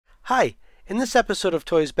Hi, in this episode of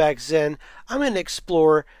Toysbackzen, I'm going to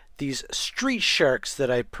explore these street sharks that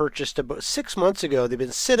I purchased about 6 months ago. They've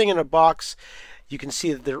been sitting in a box. You can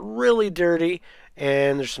see that they're really dirty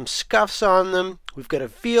and there's some scuffs on them. We've got a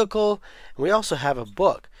vehicle and we also have a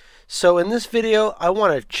book. So in this video, I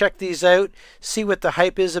want to check these out, see what the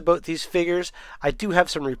hype is about these figures. I do have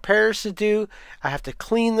some repairs to do. I have to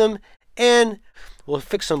clean them, and we'll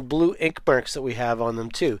fix some blue ink marks that we have on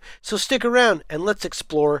them too. So stick around and let's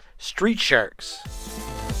explore street sharks.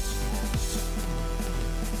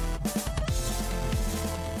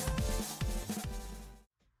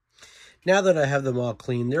 Now that I have them all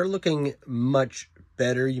clean, they're looking much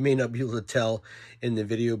better. You may not be able to tell in the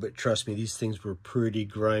video, but trust me, these things were pretty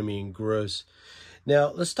grimy and gross.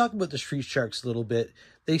 Now, let's talk about the street sharks a little bit.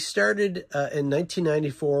 They started in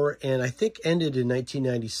 1994 and I think ended in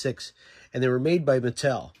 1996, and they were made by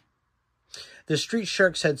Mattel. The street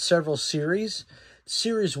sharks had several series.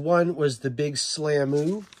 Series 1 was the Big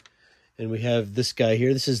Slammu, and we have this guy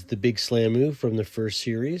here. This is the Big Slammu from the first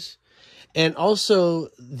series. And also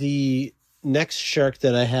the next shark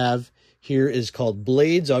that I have here is called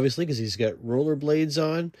Blades, obviously, because he's got roller blades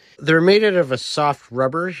on. They're made out of a soft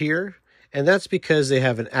rubber here, and that's because they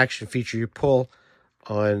have an action feature. You pull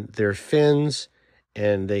on their fins,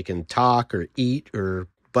 and they can talk or eat or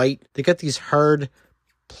bite. They got these hard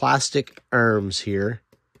plastic arms here,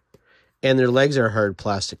 and their legs are hard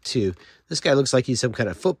plastic too. This guy looks like he's some kind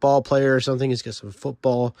of football player or something. He's got some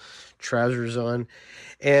football trousers on,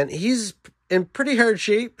 and he's in pretty hard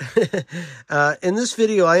shape. In this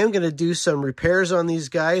video, I am going to do some repairs on these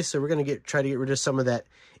guys. So we're going to try to get rid of some of that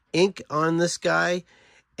ink on this guy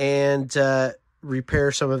and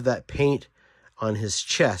repair some of that paint on his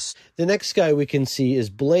chest. The next guy we can see is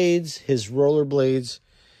Blades. His roller blades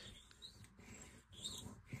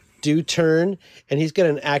do turn, and he's got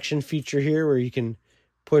an action feature here where you can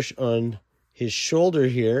push on his shoulder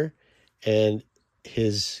here and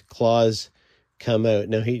his claws come out.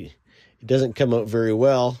 Now it doesn't come out very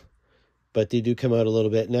well, but they do come out a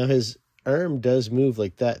little bit. Now his arm does move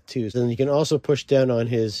like that too. So then you can also push down on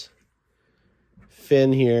his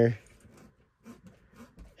fin here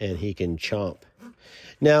and he can chomp.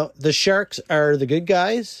 Now the sharks are the good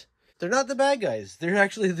guys. They're not the bad guys. They're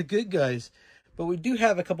actually the good guys. But we do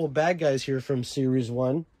have a couple bad guys here from Series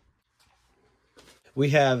 1.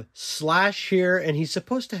 We have Slash here, and he's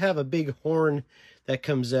supposed to have a big horn that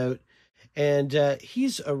comes out. And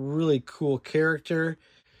he's a really cool character.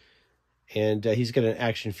 And he's got an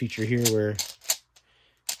action feature here where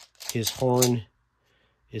his horn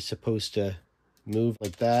is supposed to move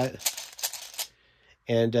like that.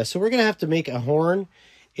 And so we're going to have to make a horn.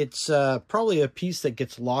 It's probably a piece that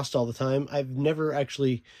gets lost all the time. I've never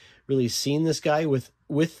actually really seen this guy with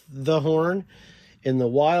the horn in the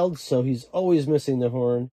wild, so he's always missing the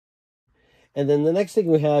horn. And then the next thing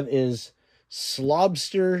we have is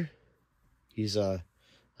Slobster. I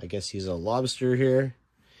guess he's a lobster here.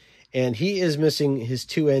 And he is missing his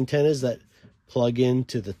two antennas that plug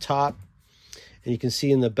into the top. And you can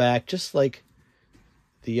see in the back, just like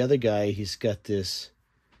the other guy, he's got this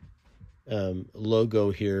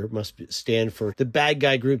logo here. Must stand for the bad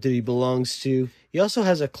guy group that he belongs to. He also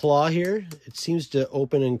has a claw here. It seems to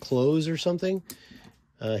open and close or something.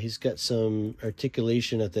 He's got some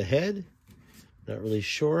articulation at the head. Not really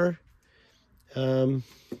sure. How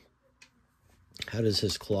does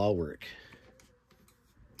his claw work?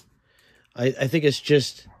 I think it's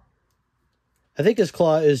just, I think his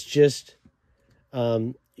claw is just,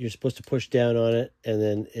 you're supposed to push down on it and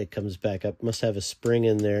then it comes back up. Must have a spring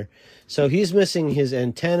in there. So he's missing his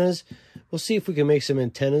antennas. We'll see if we can make some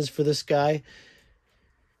antennas for this guy.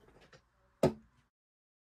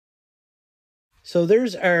 So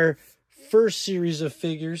there's our first series of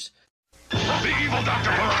figures. The evil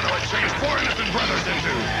Dr. Verano has changed 4 innocent brothers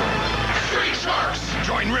into street sharks.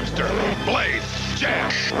 Join Ripster, Blaze,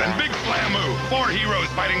 Jam, and Big Slammu. 4 heroes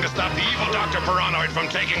fighting to stop the evil Dr. Verano from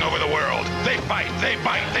taking over the world. They fight, they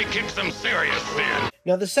bite, they kick some serious sin.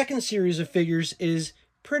 Now the second series of figures is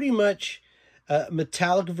pretty much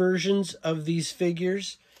metallic versions of these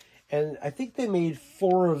figures. And I think they made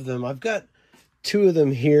 4 of them. I've got 2 of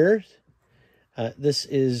them here. This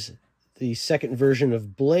is the second version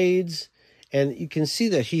of Blades, and you can see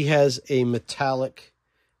that he has a metallic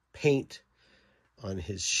paint on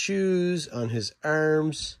his shoes, on his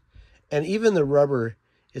arms, and even the rubber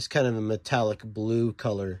is kind of a metallic blue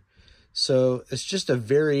color. So it's just a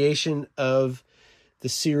variation of the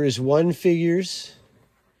Series 1 figures.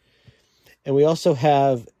 And we also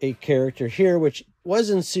have a character here, which was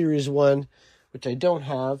in Series 1, which I don't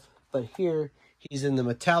have, but here he's in the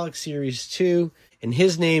Metallic Series 2, and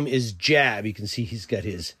his name is Jab. You can see he's got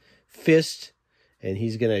his fist, and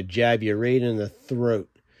he's going to jab you right in the throat.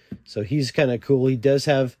 So he's kind of cool. He does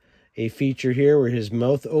have a feature here where his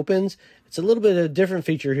mouth opens. It's a little bit of a different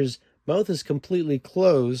feature. His mouth is completely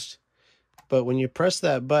closed, but when you press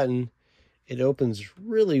that button, it opens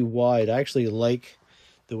really wide. I actually like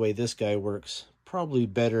the way this guy works, probably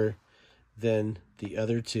better than the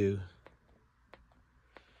other two.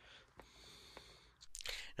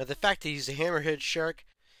 Now, the fact that he's a hammerhead shark,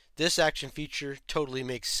 this action feature totally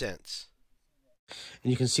makes sense. And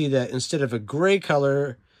you can see that instead of a gray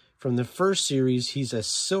color from the first series, he's a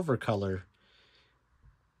silver color.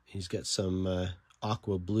 He's got some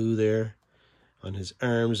aqua blue there on his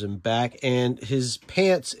arms and back. And his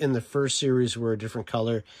pants in the first series were a different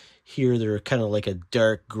color. Here, they're kind of like a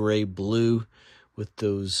dark gray blue with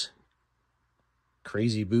those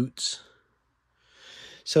crazy boots.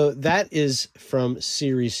 So that is from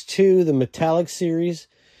Series 2, the Metallic series.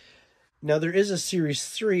 Now there is a Series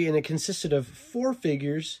 3, and it consisted of 4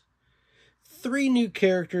 figures, 3 new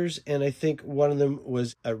characters, and I think one of them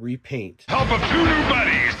was a repaint. Help of 2 new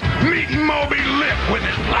buddies. Meet Moby Lip with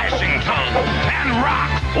his flashing tongue. And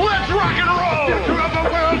Rock. Let's rock and roll. You have a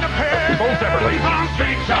world to pay. Both separately. On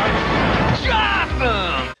Street Sharks.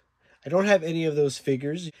 Jotham. I don't have any of those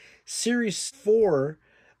figures. Series 4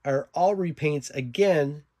 are all repaints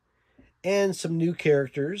again, and some new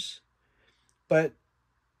characters, but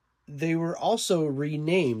they were also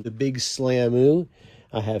renamed. The Big Slammu,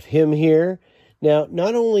 I have him here. Now,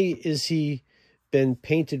 not only is he been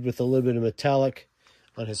painted with a little bit of metallic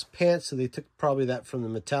on his pants, so they took probably that from the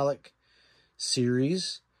Metallic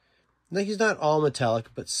series. Now, he's not all metallic,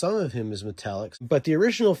 but some of him is metallic. But the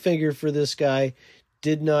original figure for this guy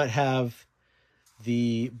did not have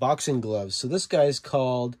the boxing gloves. So this guy's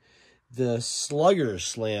called the Slugger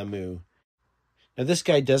Slammu. Now this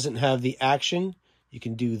guy doesn't have the action. You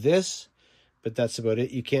can do this, but that's about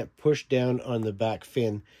it. You can't push down on the back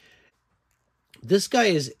fin. This guy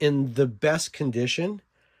is in the best condition,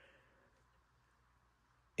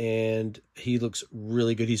 and he looks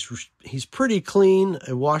really good. He's pretty clean.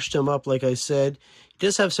 I washed him up, like I said. He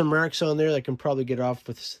does have some marks on there that I can probably get off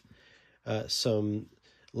with some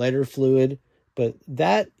lighter fluid. But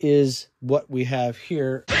that is what we have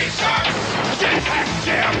here. Jetpack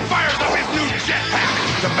Jam fires up his new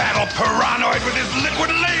jetpack to battle Piranoid with his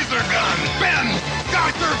liquid laser gun. Ben,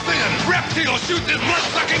 Geyser Finn, Reptile shoots his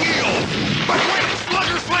blood-sucking eel. But wait,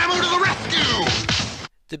 Slugger Slammu to the rescue!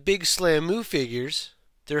 The Big Slammu figures,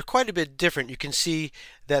 they're quite a bit different. You can see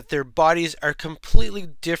that their bodies are completely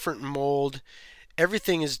different mold.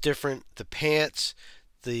 Everything is different. The pants,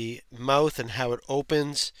 the mouth and how it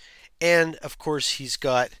opens. And, of course, he's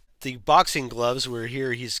got the boxing gloves, where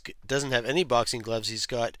here he doesn't have any boxing gloves. He's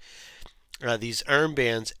got these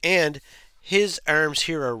armbands, and his arms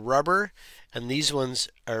here are rubber, and these ones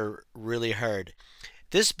are really hard.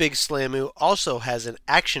 This Big Slammu also has an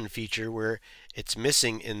action feature where it's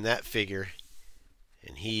missing in that figure,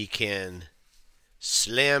 and he can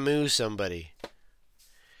Slammu somebody.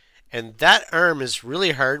 And that arm is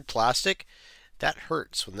really hard plastic. That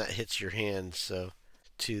hurts when that hits your hand, so...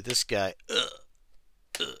 to this guy.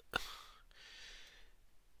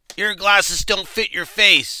 Your glasses don't fit your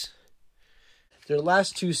face. Their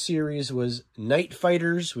last 2 series was Night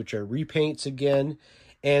Fighters, which are repaints again,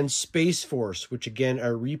 and Space Force, which again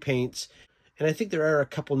are repaints. And I think there are a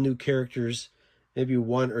couple new characters, maybe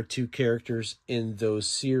 1 or 2 characters in those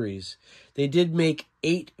series. They did make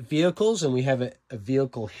 8 vehicles, and we have a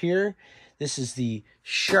vehicle here. This is the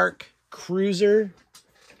Sharkruiser.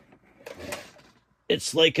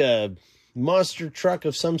 It's like a monster truck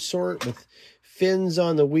of some sort with fins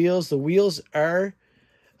on the wheels. The wheels are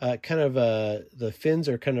the fins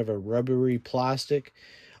are kind of a rubbery plastic.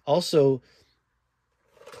 Also,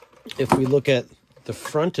 if we look at the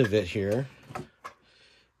front of it here,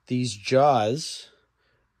 these jaws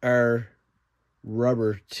are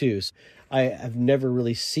rubber too. I have never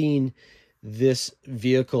really seen this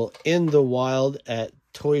vehicle in the wild at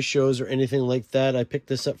toy shows or anything like that. I picked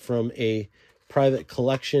this up from a private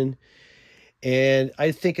collection, and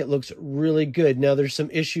I think it looks really good. Now, there's some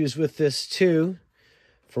issues with this too.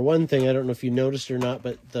 For one thing, I don't know if you noticed or not,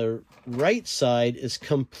 but the right side is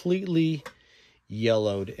completely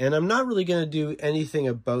yellowed, and I'm not really going to do anything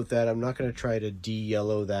about that. I'm not going to try to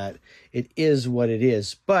de-yellow that. It is what it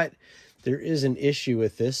is, but there is an issue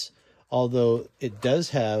with this, although it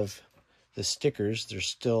does have the stickers. They're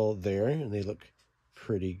still there, and they look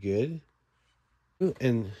pretty good. Ooh,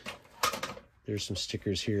 and there's some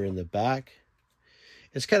stickers here in the back.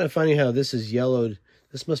 It's kind of funny how this is yellowed.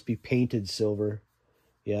 This must be painted silver.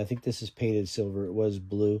 Yeah, I think this is painted silver. It was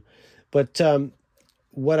blue. But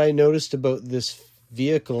what I noticed about this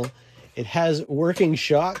vehicle, It has working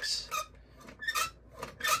shocks.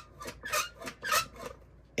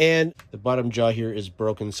 And the bottom jaw here is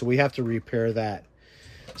broken, so we have to repair that.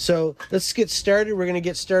 So let's get started. We're going to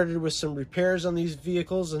get started with some repairs on these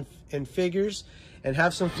vehicles and figures and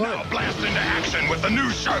have some fun. Now blast into action with the new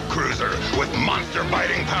Sharkruiser with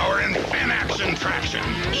monster-biting power and fin-action traction.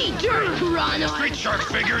 Eat dirt, Piranha! Street Sharks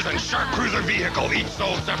figures and Sharkruiser vehicle, each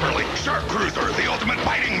sold separately. Sharkruiser, the ultimate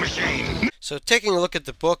biting machine. So taking a look at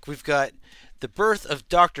the book, we've got The Birth of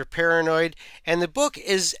Dr. Paranoid, and the book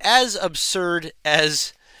is as absurd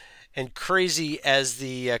as and crazy as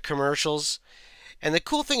the commercials. And the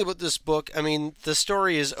cool thing about this book, I mean, the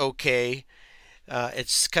story is okay.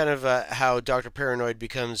 It's kind of how Dr. Paranoid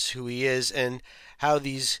becomes who he is and how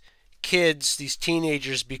these kids, these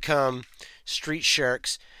teenagers, become street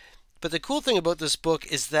sharks. But the cool thing about this book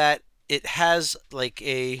is that it has like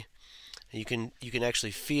a, you can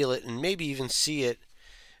actually feel it and maybe even see it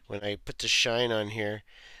when I put the shine on here.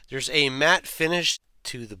 There's a matte finish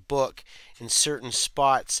to the book in certain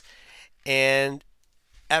spots, and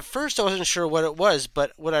at first I wasn't sure what it was,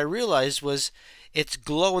 but what I realized was it's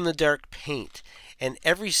glow-in-the-dark paint, and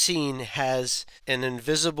every scene has an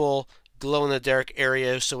invisible glow-in-the-dark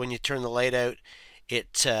area, so when you turn the light out,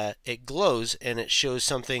 it glows and it shows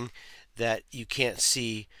something that you can't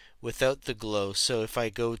see without the glow. So if I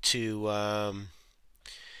go to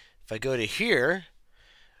here,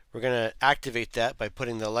 we're going to activate that by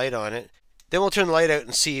putting the light on it. Then we'll turn the light out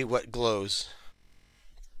and see what glows.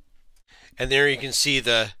 And there you can see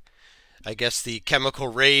the, I guess, the chemical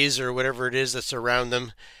rays or whatever it is that's around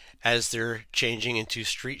them as they're changing into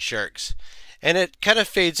street sharks. And it kind of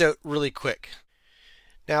fades out really quick.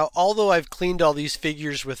 Now, although I've cleaned all these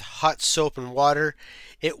figures with hot soap and water,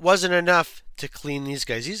 it wasn't enough to clean these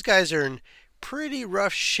guys. These guys are in pretty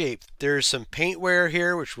rough shape. There's some paint wear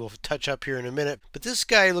here, which we'll touch up here in a minute. But this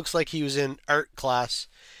guy looks like he was in art class,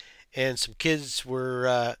 and some kids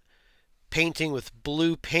were painting with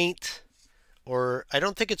blue paint. Or I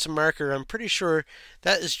don't think it's a marker. I'm pretty sure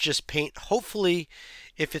that is just paint. Hopefully,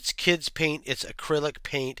 if it's kids paint, it's acrylic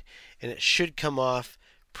paint, and it should come off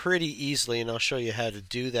pretty easily, and I'll show you how to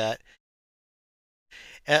do that.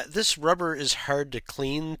 This rubber is hard to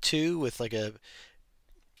clean too with a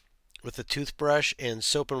toothbrush and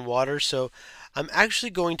soap and water, so I'm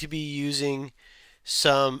actually going to be using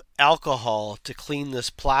some alcohol to clean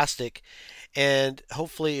this plastic, and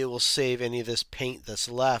hopefully it will save any of this paint that's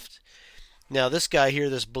left. Now this guy here,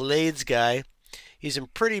 this Blades guy, he's in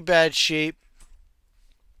pretty bad shape.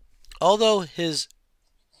 Although his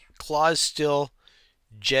claws still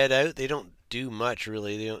jet out, they don't do much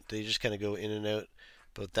really. They just kind of go in and out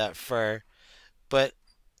about that far. But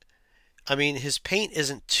I mean, his paint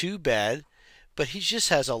isn't too bad, but he just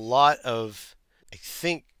has a lot of, I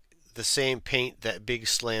think, the same paint that Big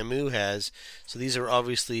Slammu has. So these are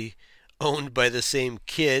obviously owned by the same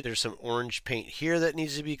kid. There's some orange paint here that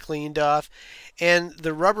needs to be cleaned off, and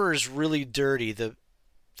the rubber is really dirty. The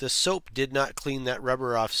soap did not clean that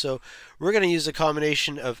rubber off, so we're going to use a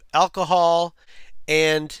combination of alcohol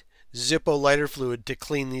and Zippo lighter fluid to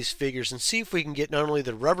clean these figures and see if we can get not only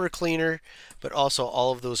the rubber cleaner but also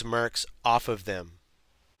all of those marks off of them.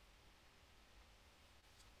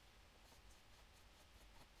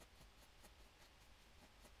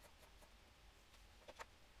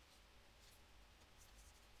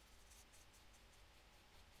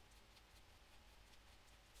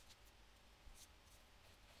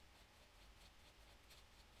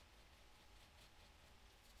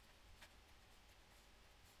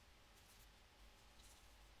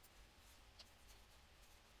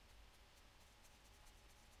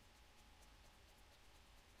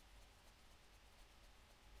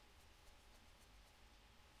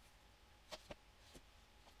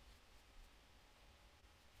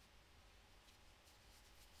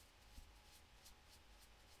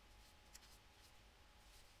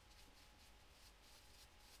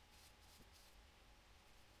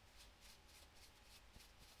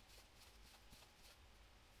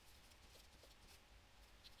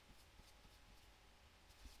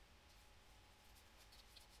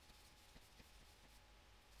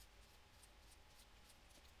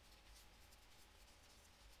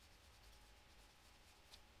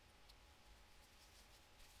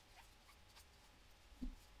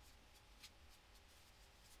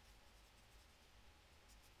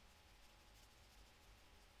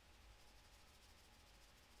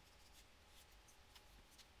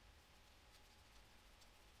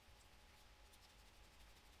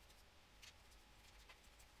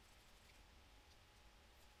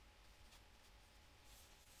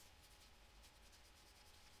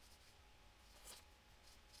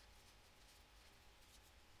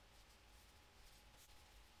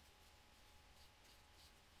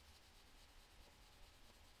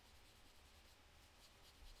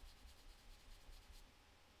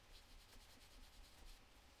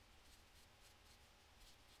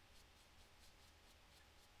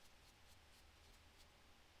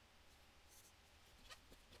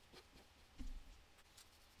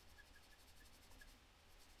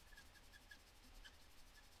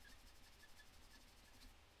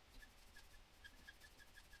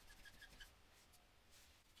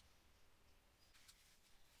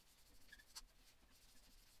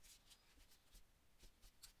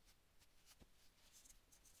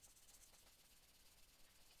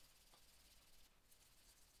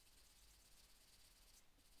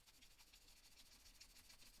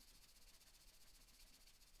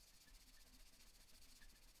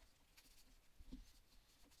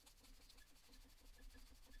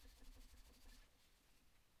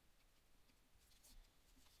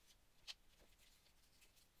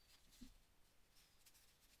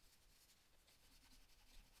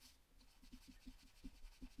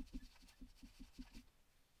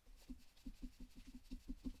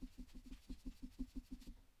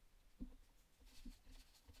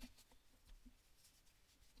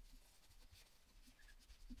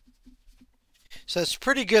 So that's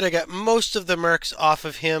pretty good. I got most of the marks off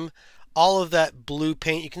of him. All of that blue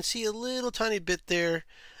paint. You can see a little tiny bit there.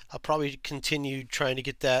 I'll probably continue trying to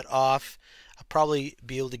get that off. I'll probably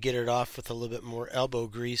be able to get it off with a little bit more elbow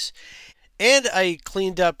grease. And I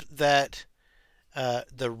cleaned up that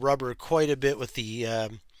the rubber quite a bit with the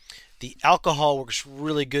alcohol. Works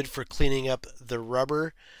really good for cleaning up the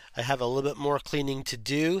rubber. I have a little bit more cleaning to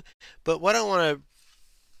do, but what I want to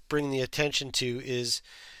bring the attention to is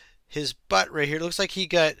his butt right here. It looks like he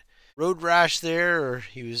got road rash there, or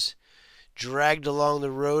he was dragged along the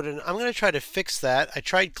road, and I'm going to try to fix that. I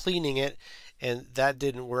tried cleaning it and that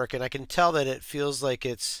didn't work, and I can tell that it feels like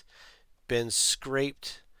it's been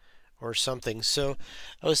scraped or something. So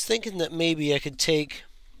I was thinking that maybe I could take,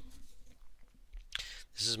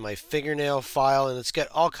 this is my fingernail file, and it's got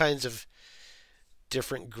all kinds of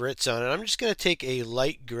different grits on it. I'm just going to take a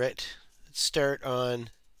light grit. Let's start on,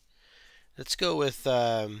 let's go with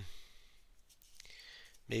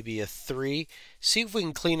maybe a 3. See if we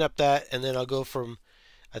can clean up that, and then I'll go from,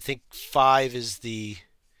 I think 5 is the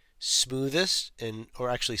smoothest, and or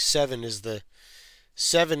actually 7 is the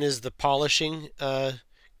polishing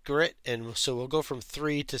grit, and so we'll go from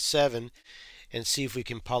 3 to 7 and see if we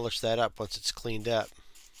can polish that up once it's cleaned up.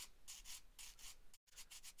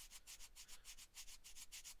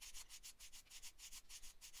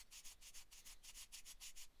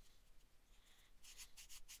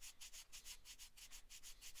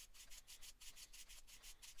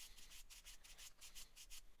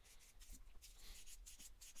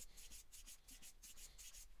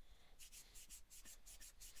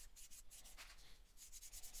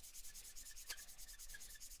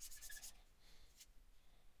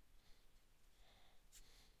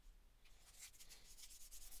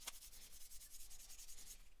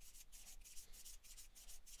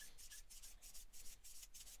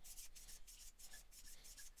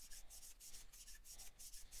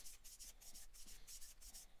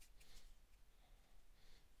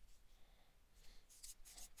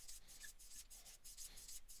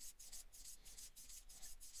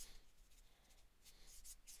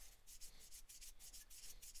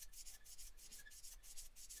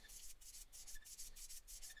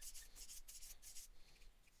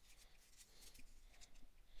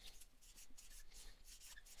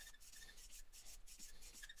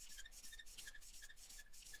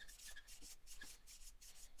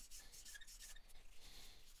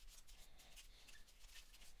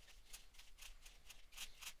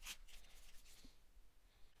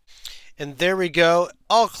 And there we go,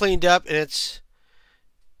 all cleaned up, and it's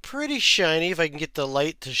pretty shiny if I can get the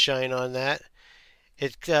light to shine on that.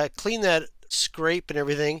 It cleaned that scrape and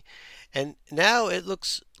everything, and now it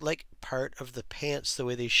looks like part of the pants the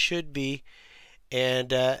way they should be.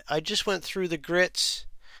 And I just went through the grits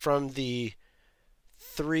from the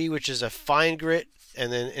 3, which is a fine grit,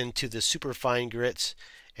 and then into the super fine grits,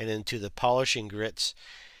 and into the polishing grits.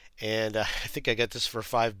 And I think I got this for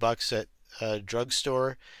 $5 at a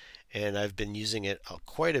drugstore, and I've been using it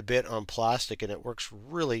quite a bit on plastic, and it works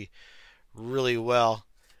really, really well,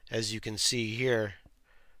 as you can see here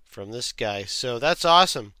from this guy. So that's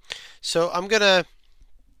awesome. So I'm gonna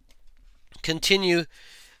continue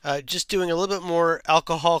just doing a little bit more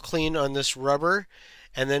alcohol clean on this rubber,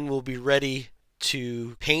 and then we'll be ready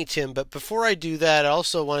to paint him. But before I do that, I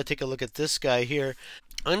also want to take a look at this guy here.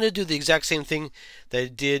 I'm going to do the exact same thing that I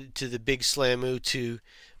did to the big Slammu to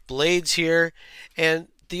blades here, and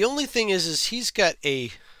the only thing is he's got a,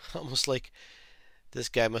 almost like, this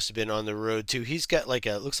guy must have been on the road too. He's got like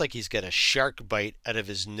a, looks like he's got a shark bite out of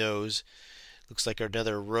his nose. Looks like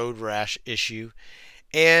another road rash issue.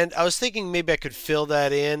 And I was thinking maybe I could fill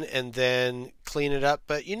that in and then clean it up.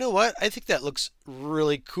 But you know what? I think that looks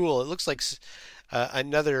really cool. It looks like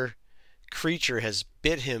another creature has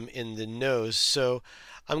bit him in the nose. So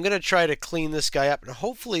I'm going to try to clean this guy up. And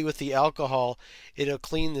hopefully with the alcohol, it'll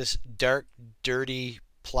clean this dark, dirty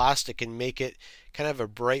plastic and make it kind of a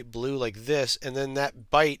bright blue like this, and then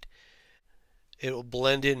that bite, it will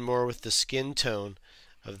blend in more with the skin tone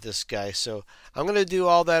of this guy. So I'm going to do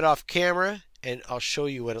all that off camera, and I'll show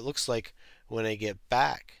you what it looks like when I get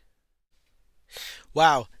back.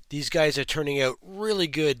 Wow, these guys are turning out really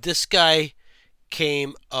good. This guy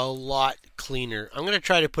came a lot cleaner. I'm going to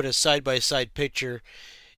try to put a side-by-side picture.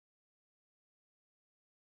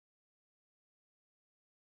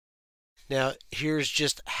 Now, here's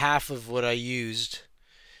just half of what I used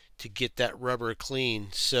to get that rubber clean.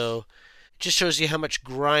 So it just shows you how much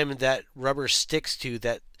grime that rubber sticks to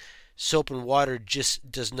that soap and water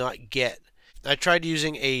just does not get. I tried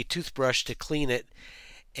using a toothbrush to clean it,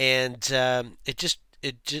 and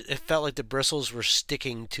it felt like the bristles were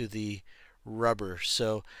sticking to the rubber.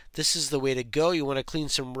 So this is the way to go. You want to clean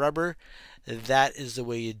some rubber, that is the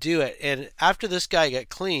way you do it. And after this guy got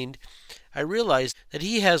cleaned, I realized that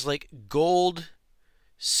he has like gold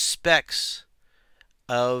specks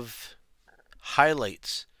of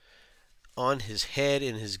highlights on his head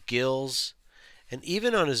and his gills and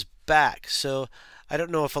even on his back. So I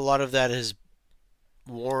don't know if a lot of that has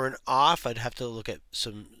worn off. I'd have to look at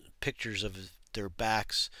some pictures of their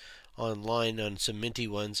backs online on some minty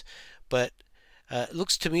ones, but it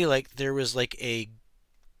looks to me like there was like a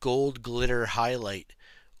gold glitter highlight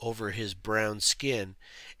over his brown skin.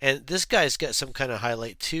 And this guy's got some kind of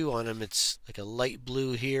highlight too on him. It's like a light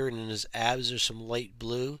blue here, and in his abs there's some light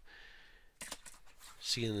blue.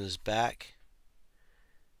 See in his back.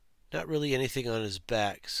 Not really anything on his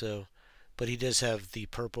back, so but he does have the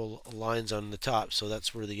purple lines on the top, so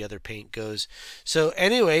that's where the other paint goes. So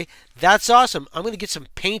anyway, that's awesome. I'm going to get some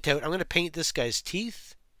paint out. I'm going to paint this guy's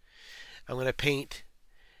teeth. I'm going to paint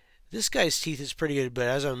this guy's teeth. Is pretty good, but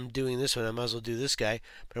as I'm doing this one, I might as well do this guy.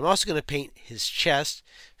 But I'm also going to paint his chest,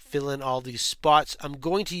 fill in all these spots. I'm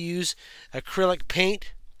going to use acrylic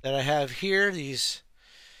paint that I have here. These,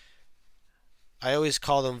 I always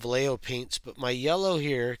call them Vallejo paints, but my yellow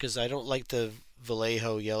here, because I don't like the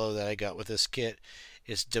Vallejo yellow that I got with this kit,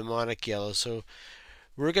 is demonic yellow. So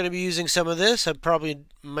we're going to be using some of this. I probably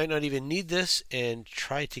might not even need this, and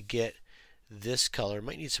try to get this color.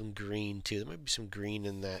 Might need some green too. There might be some green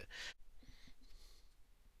in that.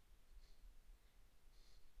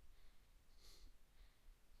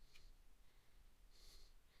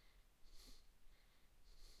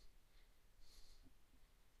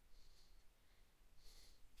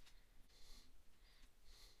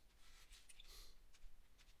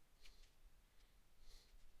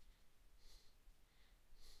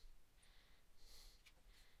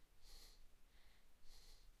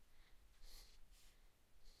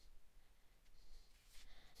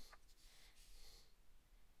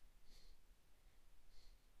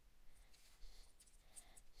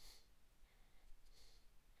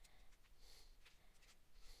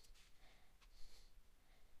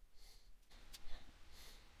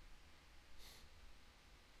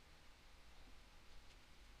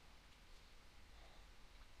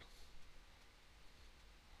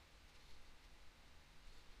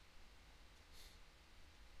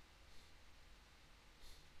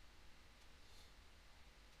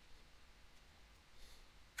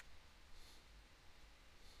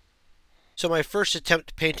 So my first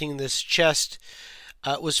attempt painting this chest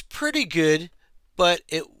was pretty good, but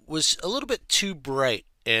it was a little bit too bright,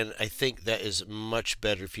 and I think that is much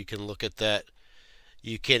better. If you can look at that,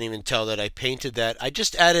 you can't even tell that I painted that. I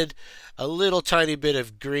just added a little tiny bit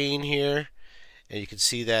of green here, and you can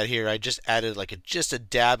see that here. I just added like just a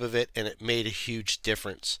dab of it, and it made a huge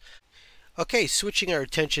difference. Okay, switching our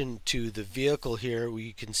attention to the vehicle here,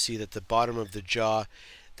 we can see that the bottom of the jaw,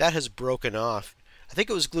 that has broken off. I think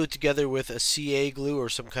it was glued together with a CA glue or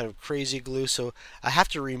some kind of crazy glue, so I have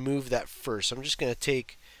to remove that first. I'm just going to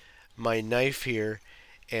take my knife here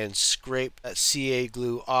and scrape that CA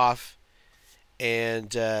glue off,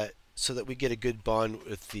 and so that we get a good bond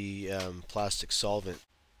with the plastic solvent.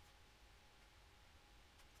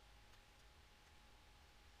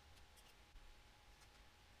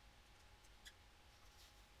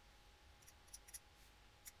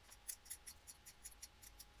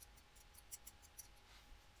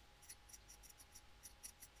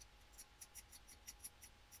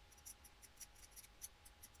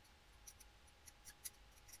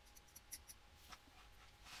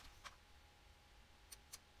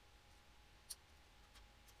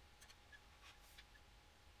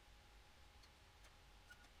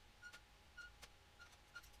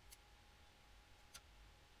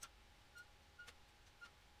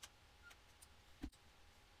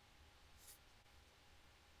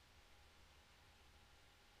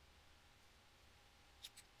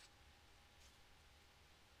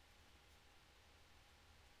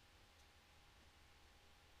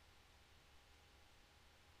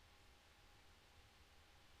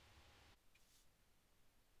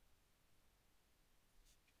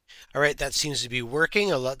 Alright, that seems to be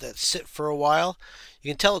working. I'll let that sit for a while. You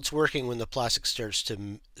can tell it's working when the plastic starts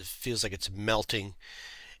to, it feels like it's melting,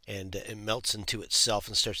 and it melts into itself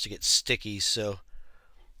and starts to get sticky. So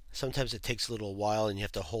sometimes it takes a little while, and you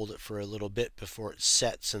have to hold it for a little bit before it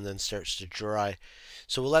sets and then starts to dry.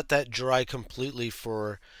 So we'll let that dry completely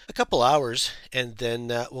for a couple hours, and then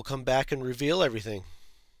we'll come back and reveal everything.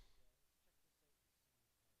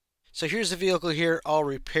 So here's the vehicle here, all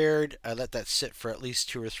repaired. I let that sit for at least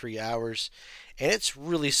 2 or 3 hours, and it's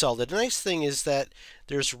really solid. The nice thing is that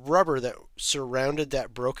there's rubber that surrounded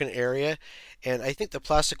that broken area, and I think the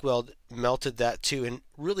plastic weld melted that too and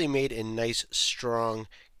really made a nice strong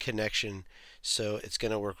connection. So it's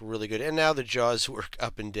going to work really good. And now the jaws work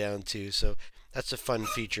up and down too, so that's a fun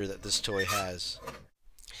feature that this toy has.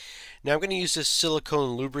 Now I'm going to use this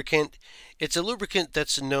silicone lubricant. It's a lubricant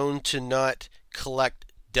that's known to not collect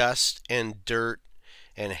dust and dirt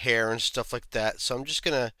and hair and stuff like that. So I'm just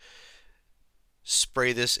going to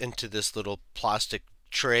spray this into this little plastic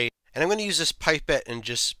tray. And I'm going to use this pipette and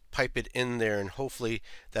just pipe it in there, and hopefully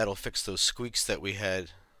that'll fix those squeaks that we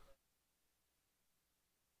had.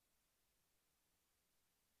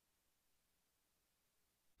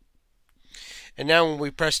 And now when we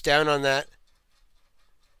press down on that,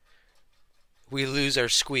 we lose our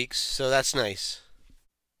squeaks, so that's nice.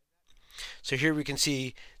 So here we can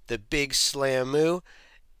see the big Slammu.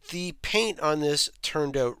 The paint on this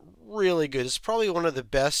turned out really good. It's probably one of the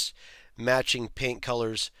best matching paint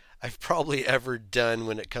colors I've probably ever done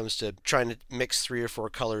when it comes to trying to mix 3 or 4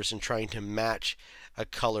 colors and trying to match a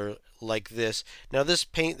color like this. Now this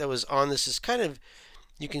paint that was on this is kind of,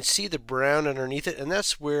 you can see the brown underneath it, and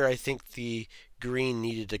that's where I think the green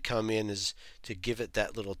needed to come in, is to give it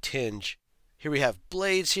that little tinge. Here we have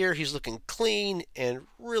Blades here. He's looking clean and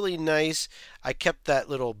really nice. I kept that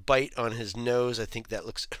little bite on his nose. I think that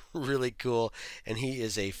looks really cool, and he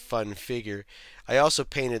is a fun figure. I also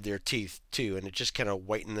painted their teeth too, and it just kind of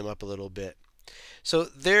whitened them up a little bit. So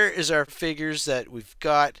there is our figures that we've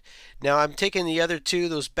got. Now I'm taking the other two,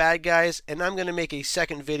 those bad guys, and I'm going to make a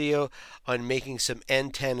second video on making some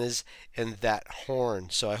antennas and that horn.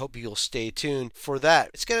 So I hope you'll stay tuned for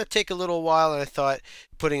that. It's going to take a little while, and I thought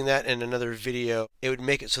putting that in another video, it would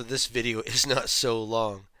make it so this video is not so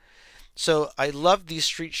long. So I love these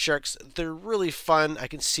street sharks. They're really fun. I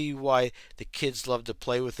can see why the kids love to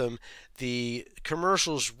play with them. The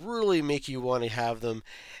commercials really make you want to have them.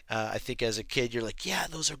 I think as a kid you're like, yeah,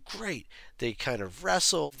 those are great. They kind of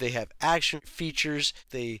wrestle. They have action features.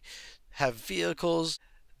 They have vehicles.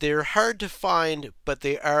 They're hard to find, but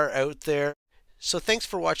they are out there. So thanks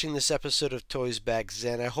for watching this episode of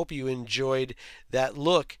Toysbackzen. I hope you enjoyed that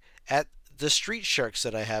look at the street sharks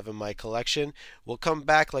that I have in my collection. We'll come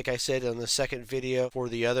back, like I said, on the second video for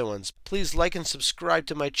the other ones. Please like and subscribe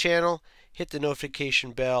to my channel, hit the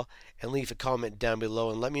notification bell, and leave a comment down below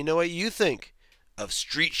and let me know what you think of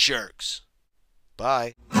street sharks.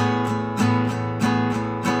 Bye.